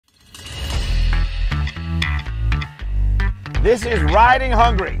This is Riding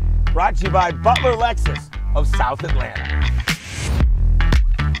Hungry, brought to you by Butler Lexus of South Atlanta.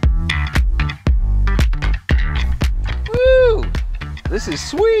 Woo! This is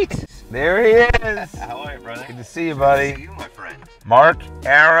sweet. There he is. How are you, brother? Good to see you, buddy. Good to see you, my friend. Mark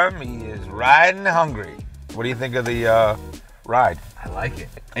Arum, he is riding hungry. What do you think of the ride? I like it.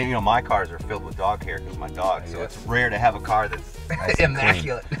 And you know, my cars are filled with dog hair because my dog, so Yes. it's rare to have a car that's Nice and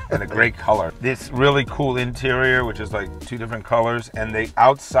immaculate. And a great color. This really cool interior, which is like two different colors, and they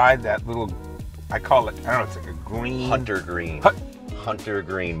outside that little, I call it, I don't know, it's like a green. Hunter green. Hunter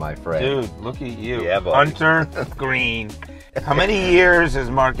green, my friend. Dude, look at you. Yeah, buddy. Hunter green. How many years has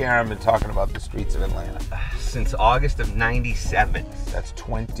Mark Arum been talking about the streets of Atlanta? Since August of '97. That's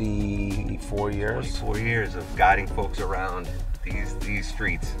 24 years. 24 years of guiding folks around these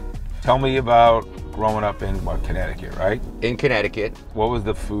streets. Tell me about growing up in Connecticut, right? In Connecticut. What was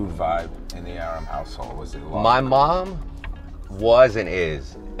the food vibe in the Arum household? Was it a lot? My mom was and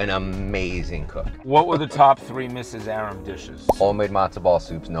is an amazing cook. What were the top 3 Mrs. Arum dishes? Homemade matzo ball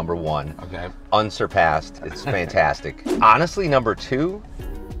soup's #1. Okay. Unsurpassed. It's fantastic. Honestly, #2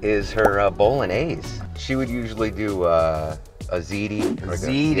 is her bolognese. She would usually do a ziti.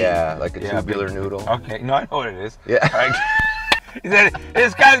 Ziti? Yeah, like a tubular noodle. Okay, no, I know what it is. Yeah. He said,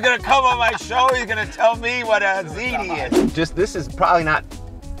 this guy's gonna come on my show, he's gonna tell me what a ziti is. Just, this is probably not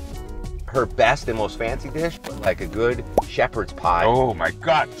her best and most fancy dish, but like a good shepherd's pie. Oh my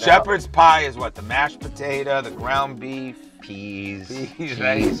God. Shepherd's pie is what? The mashed potato, the ground beef, Peas, Peas, cheese,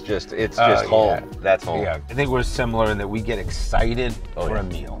 right? it's just home. Yeah. That's home. Yeah, I think we're similar in that we get excited for a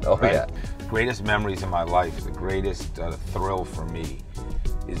meal. Oh, right? yeah. The greatest memories in my life, the greatest thrill for me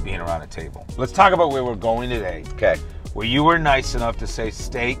is being around a table. Let's talk about where we're going today. Okay. Where you were nice enough to say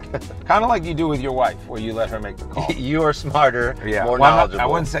steak, kind of like you do with your wife, where you let her make the call. You are smarter, Yeah, more well, knowledgeable. I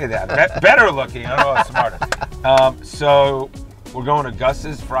wouldn't say that. Better looking, I don't know, smarter. So we're going to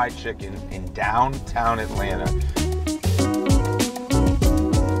Gus's Fried Chicken in downtown Atlanta.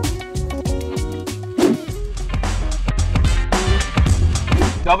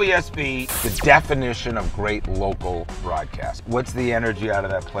 WSB, the definition of great local broadcast. What's the energy out of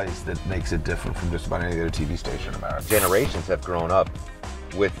that place that makes it different from just about any other TV station in America? Generations have grown up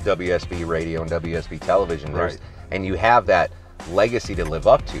with WSB radio and WSB television. Right. And you have that legacy to live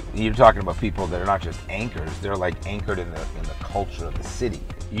up to. You're talking about people that are not just anchors, they're like anchored in the culture of the city.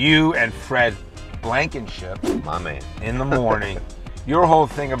 You and Fred Blankenship, My man. in the morning, your whole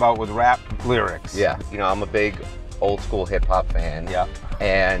thing about with rap lyrics. Yeah. You know, I'm a big old school hip hop fan. Yeah.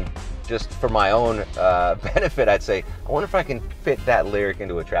 And just for my own benefit, I'd say, I wonder if I can fit that lyric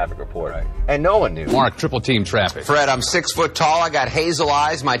into a traffic report. Right. And no one knew. Mark, triple team traffic. Fred, I'm 6 foot tall. I got hazel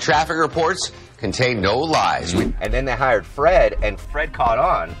eyes. My traffic reports contain no lies. And then they hired Fred, and Fred caught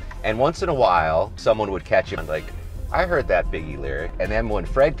on. And once in a while, someone would catch him like, I heard that Biggie lyric. And then when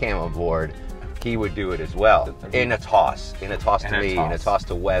Fred came on board, he would do it as well. In a toss to me, in a toss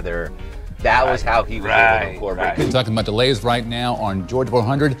to weather. That was how he was able to incorporate. We're talking about delays right now on Georgia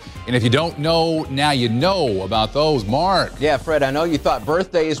 400. And if you don't know, now you know about those. Mark. Yeah, Fred, I know you thought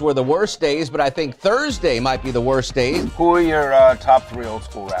birthdays were the worst days, but I think Thursday might be the worst days. Who are your top 3 old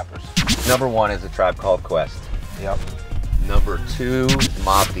school rappers? #1 is A Tribe Called Quest. Yep. #2,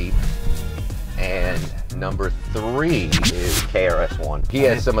 Mobb Deep. And #3 is KRS-One. He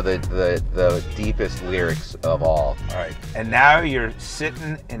has some of the deepest lyrics of all. All right. And now you're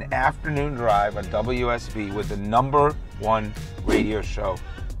sitting in afternoon drive on WSB with the #1 radio show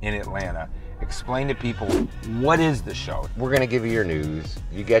in Atlanta. Explain to people, what is the show? We're gonna give you your news,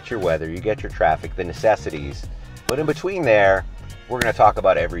 you get your weather, you get your traffic, the necessities. But in between there, we're gonna talk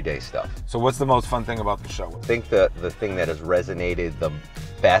about everyday stuff. So what's the most fun thing about the show? I think the thing that has resonated the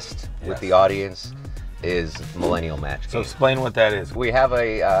best with the audience is millennial match So game. explain what that is. We have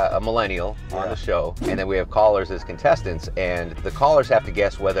a millennial on the show, and then we have callers as contestants, and the callers have to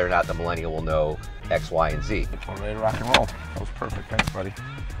guess whether or not the millennial will know X, Y, and Z. We're ready to rock and roll. That was perfect. Thanks, buddy.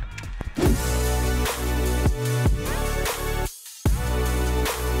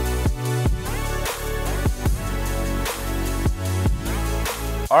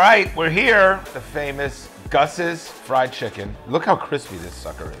 All right, we're here. The famous Gus's Fried Chicken. Look how crispy this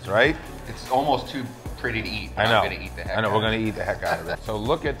sucker is, right? It's almost too pretty to eat. I know. I'm gonna eat the heck I know. out We're of gonna eat the heck out of it. So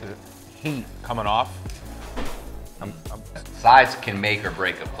look at the heat coming off. Size can make or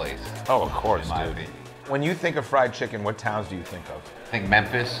break a place. Oh, of course, in my dude. opinion. When you think of fried chicken, what towns do you think of? I think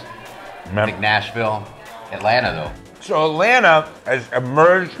Memphis, I think Nashville, Atlanta though. So Atlanta has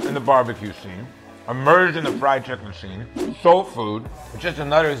emerged in the barbecue scene, emerged in the fried chicken scene, soul food. It's just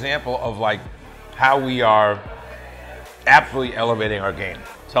another example of like how we are absolutely elevating our game.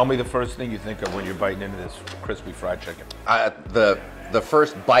 Tell me the first thing you think of when you're biting into this crispy fried chicken. The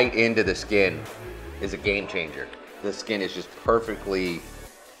first bite into the skin is a game changer. The skin is just perfectly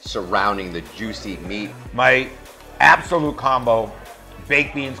surrounding the juicy meat. My absolute combo,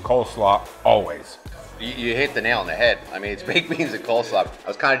 baked beans, coleslaw, always. You hit the nail on the head. I mean, it's baked beans and coleslaw. I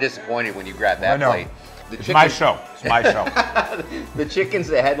was kind of disappointed when you grabbed that plate. It's my show. It's my show. The chicken's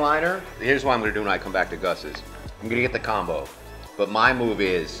the headliner. Here's what I'm going to do when I come back to Gus's. I'm going to get the combo. But my move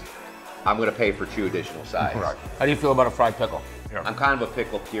is I'm going to pay for 2 additional sides. Right. How do you feel about a fried pickle? Yeah. I'm kind of a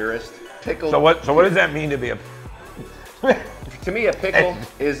pickle purist. Pickle. So what does that mean to be a... To me, a pickle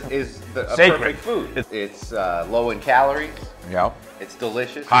is a perfect food. It's low in calories. Yeah. It's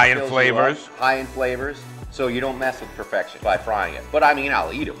delicious. High in flavors. High in flavors. So you don't mess with perfection by frying it. But I mean,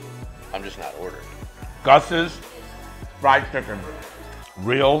 I'll eat them. I'm just not ordering. Gus's fried chicken.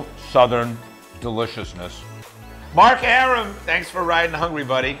 Real Southern deliciousness. Mark Arum, thanks for riding hungry,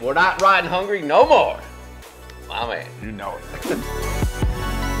 buddy. We're not riding hungry no more. My man. You know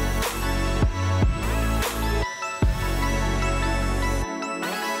it.